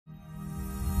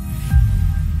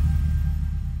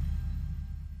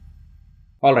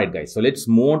All right, guys. So let's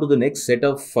move on to the next set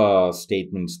of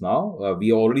statements now.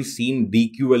 We already seen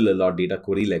DQL or data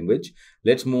query language.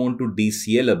 Let's move on to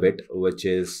DCL a bit, which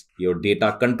is your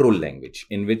data control language,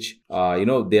 in which,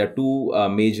 there are two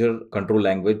major control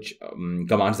language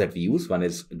commands that we use. One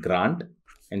is grant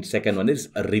and second one is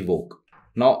revoke.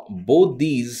 Now, both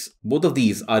of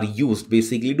these are used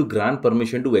basically to grant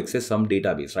permission to access some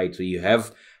database, right? So you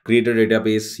have created a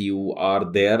database, you are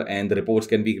there, and the reports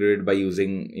can be created by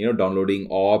using, downloading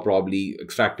or probably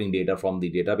extracting data from the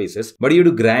databases. But you have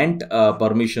to grant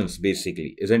permissions,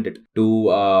 basically, isn't it? To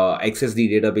access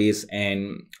the database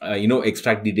and,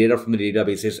 extract the data from the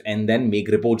databases and then make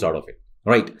reports out of it.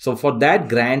 Right. So for that,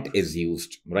 grant is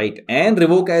used, right? And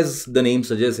revoke, as the name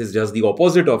suggests, is just the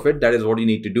opposite of it. That is what you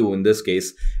need to do in this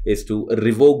case, is to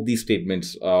revoke the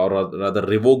statements, or rather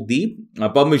revoke the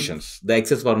permissions, the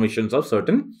access permissions of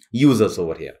certain users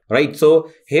over here, right?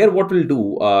 So here what we'll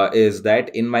do is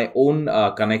that in my own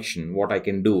connection, what I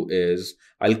can do is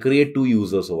I'll create two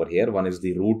users over here. One is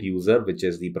the root user, which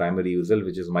is the primary user,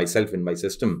 which is myself in my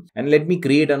system. And let me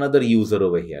create another user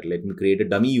over here. Let me create a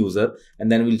dummy user,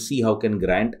 and then we'll see how can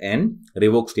grant and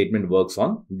revoke statement works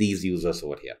on these users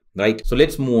over here, right? So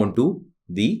let's move on to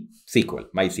the SQL,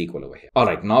 MySQL over here. All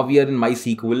right, now we are in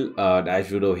MySQL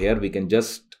dashboard over here. We can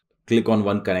just click on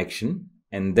one connection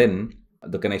and then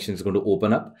the connection is going to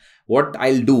open up. What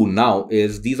I'll do now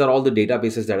is these are all the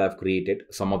databases that I've created.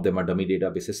 Some of them are dummy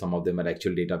databases, some of them are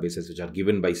actual databases which are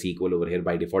given by SQL over here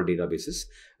by default databases.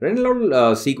 And a lot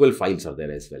of SQL files are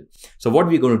there as well. So what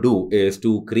we're going to do is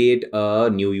to create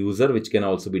a new user, which can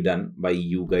also be done by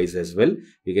you guys as well.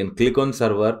 You can click on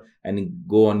server and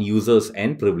go on users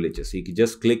and privileges. So you can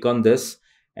just click on this.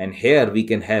 And here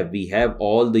we have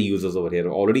all the users over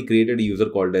here. Already created a user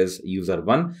called as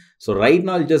user1. So right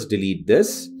now I'll just delete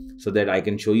this so that I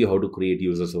can show you how to create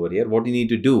users over here. What you need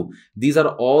to do, these are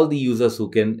all the users who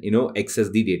can, access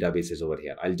the databases over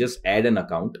here. I'll just add an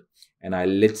account and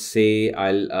let's say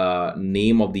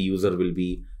name of the user will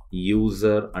be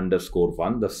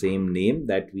user_1, the same name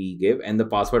that we gave, and the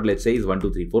password, let's say, is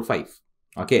 12345.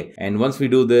 Okay, and once we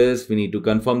do this, we need to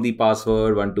confirm the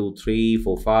password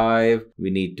 12345. We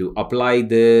need to apply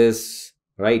this,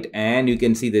 right? And you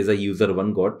can see there's a user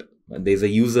one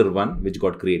which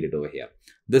got created over here.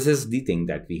 This is the thing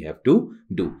that we have to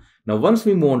do. Now, once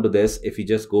we move on to this, if we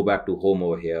just go back to home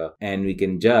over here and we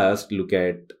can just look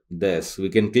at this, we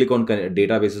can click on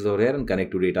databases over here and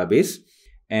connect to database.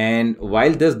 And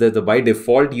while there's the by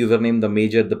default username,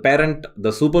 the parent,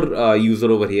 the super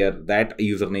user over here, that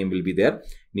username will be there.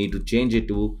 Need to change it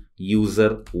to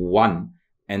user1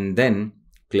 and then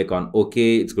click on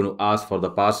OK. It's going to ask for the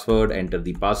password, enter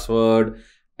the password.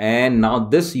 And now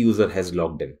this user has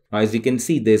logged in. Now, as you can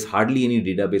see, there's hardly any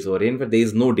database over here. In fact, there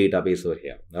is no database over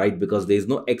here, right? Because there is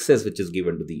no access which is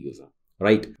given to the user.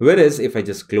 Right. Whereas if I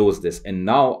just close this and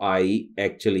now I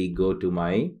actually go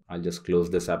to I'll just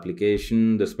close this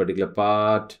application, this particular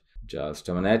part, just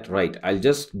a minute. Right. I'll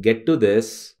just get to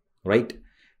this, right?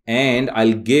 And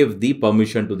I'll give the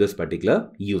permission to this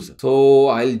particular user. So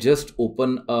I'll just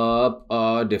open up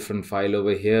a different file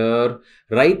over here.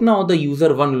 Right now, the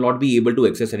user one will not be able to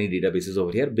access any databases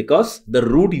over here because the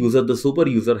root user, the super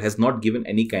user, has not given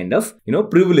any kind of,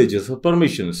 privileges or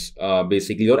permissions,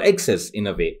 basically, or access in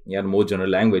a way. Yeah, more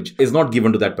general language is not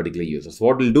given to that particular user. So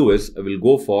what we'll do is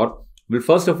we'll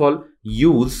first of all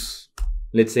use,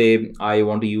 let's say I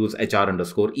want to use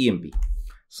HR_EMP.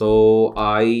 So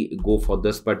I go for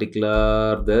this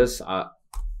particular,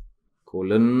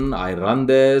 colon, I run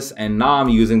this, and now I'm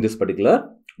using this particular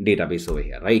database over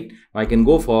here, right? I can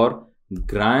go for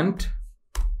grant.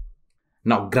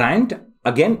 Now grant,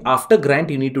 again, after grant,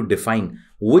 you need to define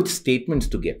which statements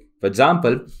to give. For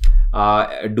example,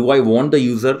 do I want the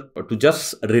user to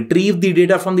just retrieve the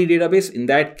data from the database? In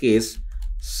that case,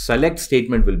 select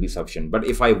statement will be sufficient. But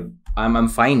if I'm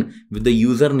fine with the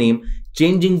username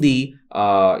changing the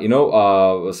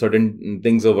certain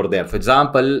things over there. For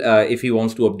example, if he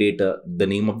wants to update the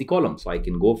name of the column, so I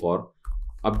can go for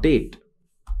update.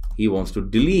 He wants to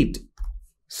delete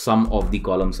some of the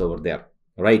columns over there,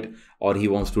 right? Or he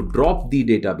wants to drop the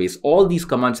database. All these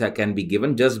commands can be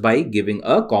given just by giving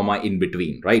a comma in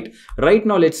between, right? Right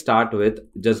now, let's start with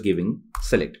just giving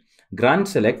select. Grant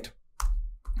select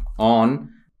on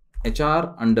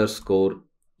HR_EMP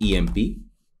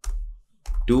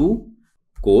to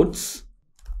quotes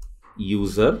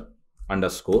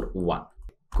user_1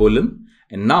 colon.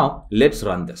 And now let's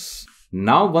run this.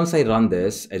 Now, once I run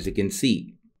this, as you can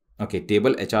see, okay,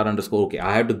 table HR_, okay,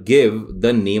 I have to give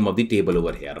the name of the table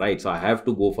over here, right? So I have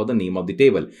to go for the name of the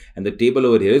table, and the table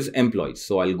over here is employees.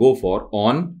 So I'll go for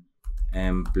on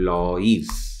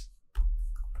employees,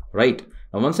 right?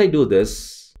 Now, once I do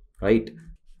this, right,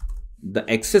 the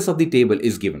access of the table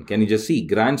is given. Can you just see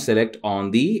Grant select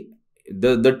on the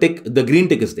tick, the green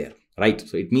tick is there, right?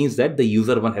 So it means that the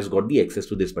user one has got the access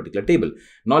to this particular table.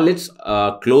 Now let's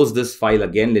close this file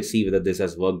again. Let's see whether this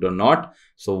has worked or not.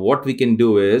 So what we can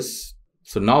do is,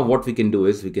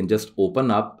 we can just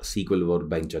open up SQL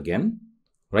Workbench again,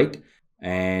 right?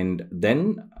 And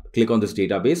then click on this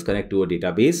database, connect to a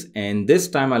database. And this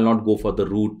time I'll not go for the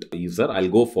root user. I'll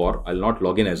not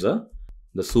log in as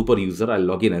the super user. I'll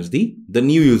log in as the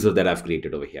new user that I've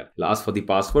created over here. I'll ask for the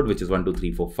password, which is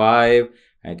 12345.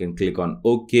 I can click on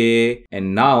OK.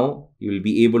 And now you will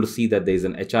be able to see that there is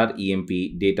an HR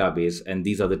EMP database. And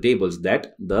these are the tables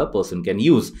that the person can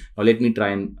use. Now let me try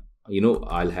and,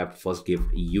 I'll have to first give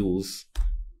use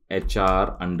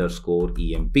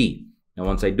HR_EMP. Now,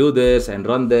 once I do this and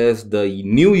run this, the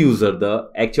new user, the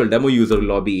actual demo user will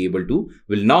now be able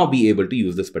to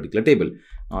use this particular table.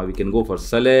 Now we can go for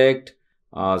select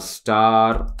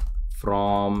star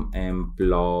from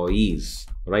employees,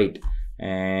 right?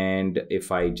 And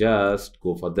if I just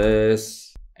go for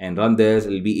this and run this,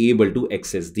 it'll be able to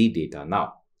access the data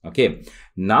now. Okay.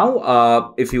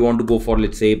 Now, if you want to go for,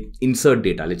 let's say, insert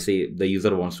data, let's say the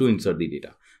user wants to insert the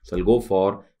data. So I'll go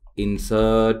for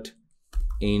insert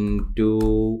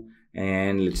into,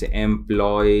 and let's say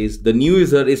employees. The new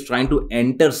user is trying to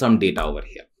enter some data over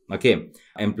here. Okay,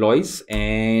 employees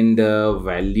and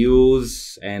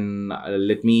values, and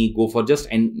let me go for just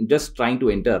trying to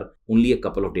enter only a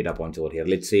couple of data points over here.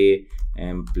 Let's say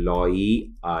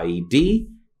employee ID,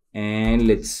 and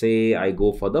let's say I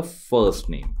go for the first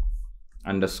name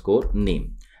 _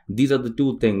 name. These are the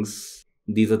two things.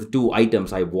 These are the two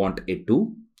items I want it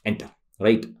to enter,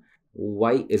 right?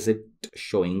 Why is it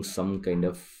showing some kind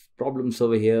of problems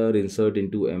over here? Insert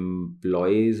into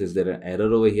employees. Is there an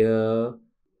error over here?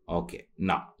 Okay,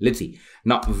 now let's see.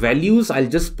 Now values, I'll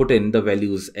just put in the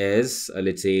values as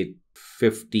let's say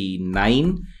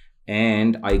 59,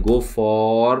 and I go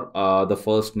for the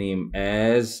first name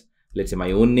as, let's say,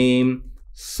 my own name,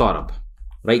 Saurabh,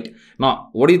 right? Now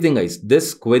what do you think, guys?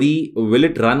 This query, will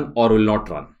it run or will not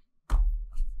run?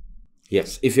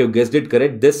 Yes, if you have guessed it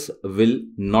correct, this will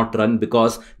not run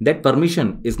because that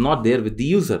permission is not there with the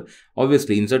user.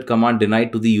 Obviously, insert command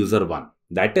denied to the user one.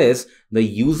 That is the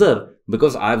user,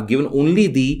 because I have given only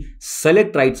the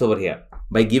select rights over here.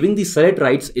 By giving the select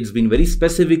rights, it's been very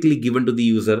specifically given to the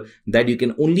user that you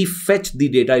can only fetch the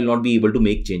data, you'll not be able to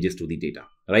make changes to the data,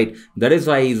 right? That is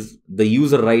why the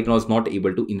user right now is not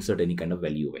able to insert any kind of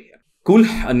value over here. Cool.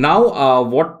 Now,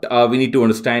 what we need to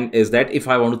understand is that if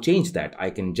I want to change that, I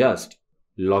can just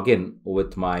log in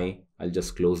with I'll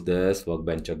just close this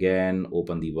workbench again,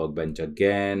 open the workbench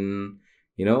again,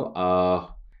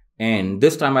 and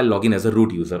this time I'll log in as a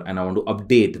root user and I want to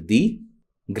update the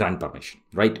grant permission,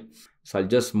 right? So I'll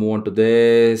just move on to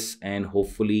this and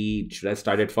hopefully should have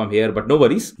started from here, but no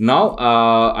worries. Now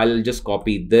I'll just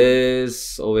copy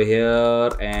this over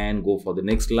here and go for the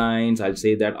next lines. I'll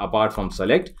say that apart from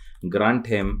select, grant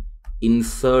him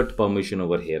insert permission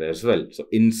over here as well. So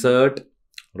insert,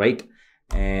 right?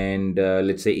 And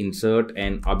let's say insert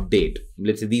and update.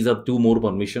 Let's say these are two more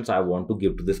permissions I want to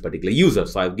give to this particular user.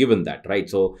 So I've given that, right?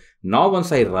 So now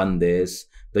once I run this,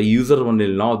 the user one will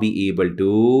now be able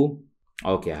to,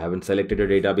 okay, I haven't selected a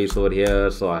database over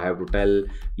here. So I have to tell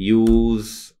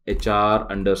use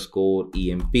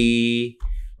HR_EMP,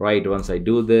 right? Once I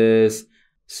do this,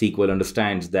 SQL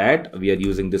understands that we are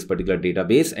using this particular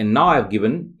database. And now I've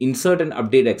given insert and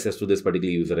update access to this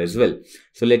particular user as well.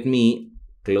 So let me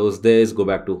close this, go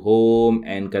back to home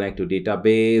and connect to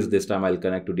database. This time I'll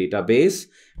connect to database.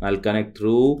 I'll connect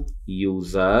through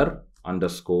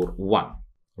user_1,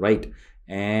 right?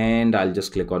 And I'll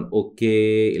just click on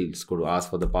OK. It's going to ask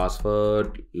for the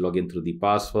password, log in through the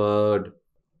password.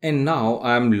 And now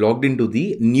I'm logged into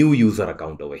the new user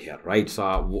account over here, right?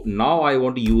 So now I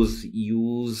want to use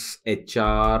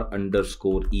HR_EMP.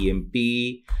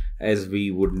 As we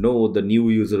would know, the new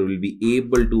user will be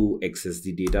able to access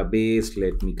the database.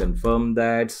 Let me confirm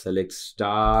that. Select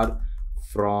star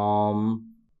from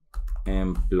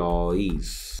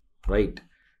employees, right?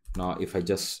 Now, if I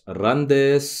just run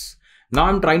this, now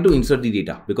I'm trying to insert the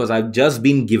data because I've just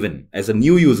been given, as a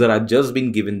new user, I've just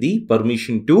been given the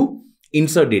permission to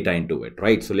insert data into it,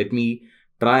 right? So let me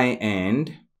try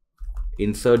and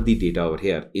insert the data over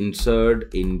here.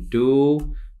 Insert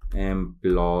into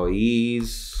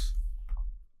employees,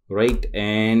 right?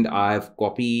 And I've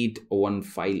copied one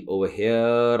file over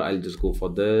here. I'll just go for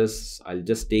this. I'll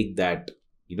just take that,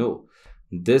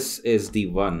 this is the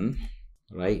one,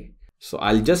 right? So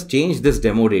I'll just change this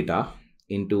demo data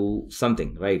into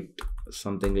something, right?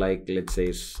 Something like, let's say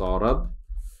Saurabh.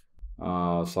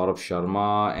 Saurabh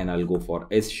Sharma, and I'll go for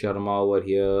S Sharma over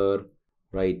here,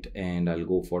 right? And I'll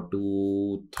go for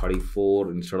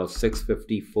 234 instead of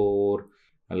 654.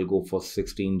 I'll go for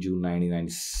 16 June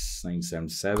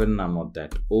 1977. I'm not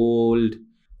that old,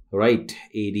 right?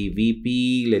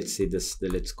 ADVP, let's say this,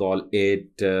 let's call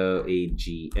it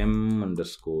AGM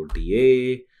underscore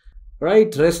DA.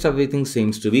 Right, rest everything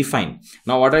seems to be fine.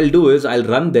 Now what I'll do is I'll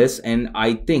run this, and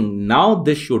I think now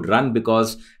this should run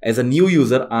because as a new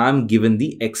user, I'm given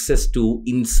the access to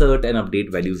insert and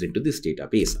update values into this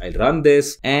database. I'll run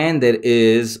this, and there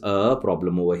is a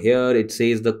problem over here. It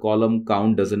says the column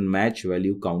count doesn't match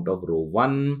value count of row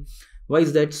 1. Why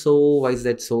is that so? Why is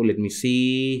that so? Let me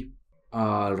see.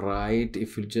 All right,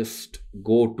 if you just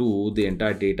go to the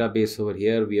entire database over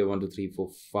here, we have 1, 2, 3, 4,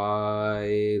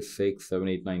 5, 6, 7,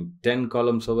 8, 9, 10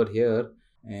 columns over here,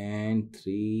 and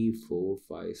 3, 4,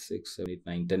 5, 6, 7, 8,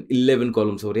 9, 10, 11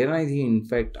 columns over here. And I think, in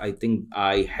fact, I think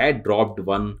I had dropped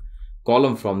one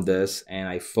column from this, and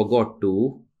I forgot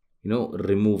to,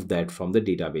 remove that from the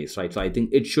database, right? So I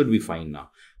think it should be fine now,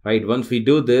 right? Once we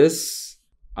do this,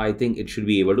 I think it should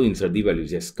be able to insert the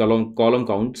values. Yes, column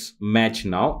counts match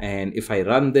now. And if I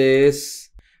run this,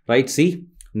 right, see,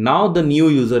 now the new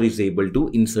user is able to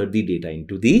insert the data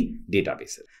into the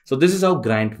database. So this is how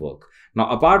Grant work. Now,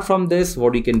 apart from this,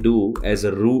 what you can do as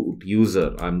a root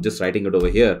user, I'm just writing it over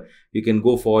here. You can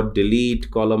go for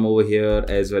delete column over here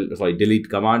as well. Sorry, delete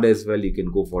command as well. You can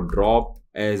go for drop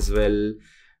as well.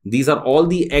 These are all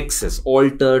the access,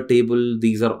 alter table.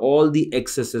 These are all the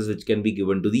accesses which can be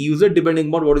given to the user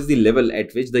depending on what is the level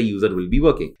at which the user will be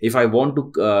working. If I want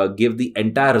to give the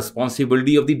entire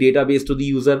responsibility of the database to the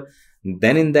user,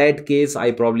 then in that case,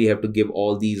 I probably have to give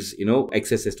all these,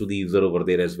 accesses to the user over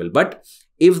there as well. But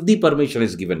if the permission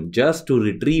is given just to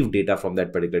retrieve data from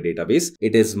that particular database,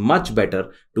 it is much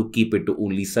better to keep it to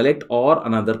only select or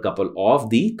another couple of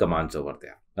the commands over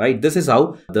there. Right, this is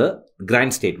how the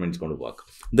grant statement is going to work.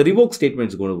 The revoke statement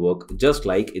is going to work just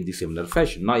like in the similar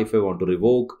fashion. Now, if I want to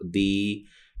revoke the,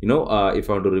 the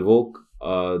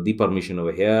permission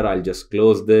over here, I'll just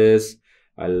close this.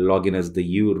 I'll log in as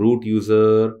the root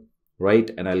user, right?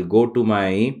 And I'll go to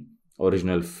my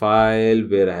original file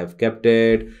where I have kept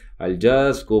it. I'll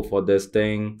just go for this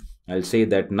thing. I'll say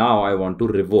that now I want to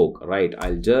revoke, right?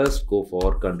 I'll just go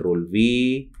for Control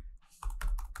V.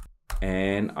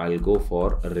 And I'll go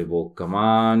for a revoke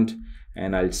command,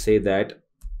 and I'll say that,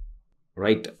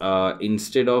 right,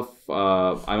 instead of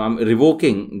I'm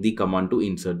revoking the command to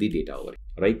insert the data over,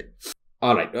 right?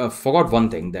 All right, forgot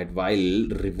one thing, that while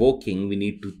revoking, we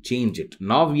need to change it.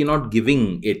 Now we're not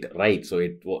giving it, right? So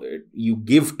you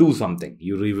give to something,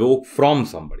 you revoke from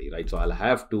somebody, right? So I'll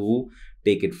have to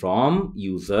take it from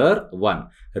user 1.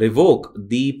 Revoke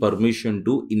the permission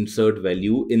to insert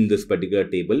value in this particular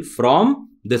table from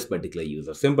this particular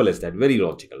user. Simple as that, very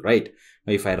logical, right?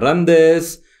 Now, if I run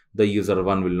this, the user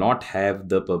 1 will not have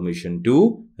the permission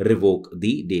to revoke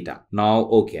the data. Now,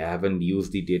 okay, I haven't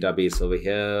used the database over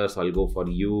here, so I'll go for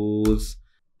use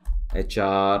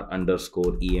HR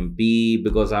underscore EMP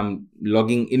because I'm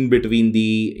logging in between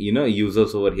the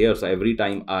users over here. So every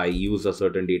time I use a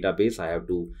certain database, I have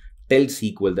to tell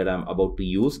SQL that I'm about to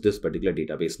use this particular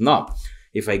database. Now,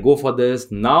 if I go for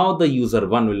this, now the user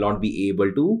 1 will not be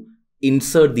able to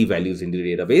insert the values in the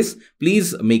database.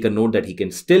 Please make a note that he can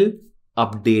still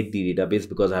update the database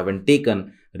because I haven't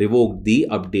revoked the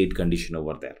update condition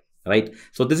over there, right?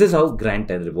 So this is how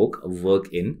grant and revoke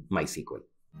work in MySQL.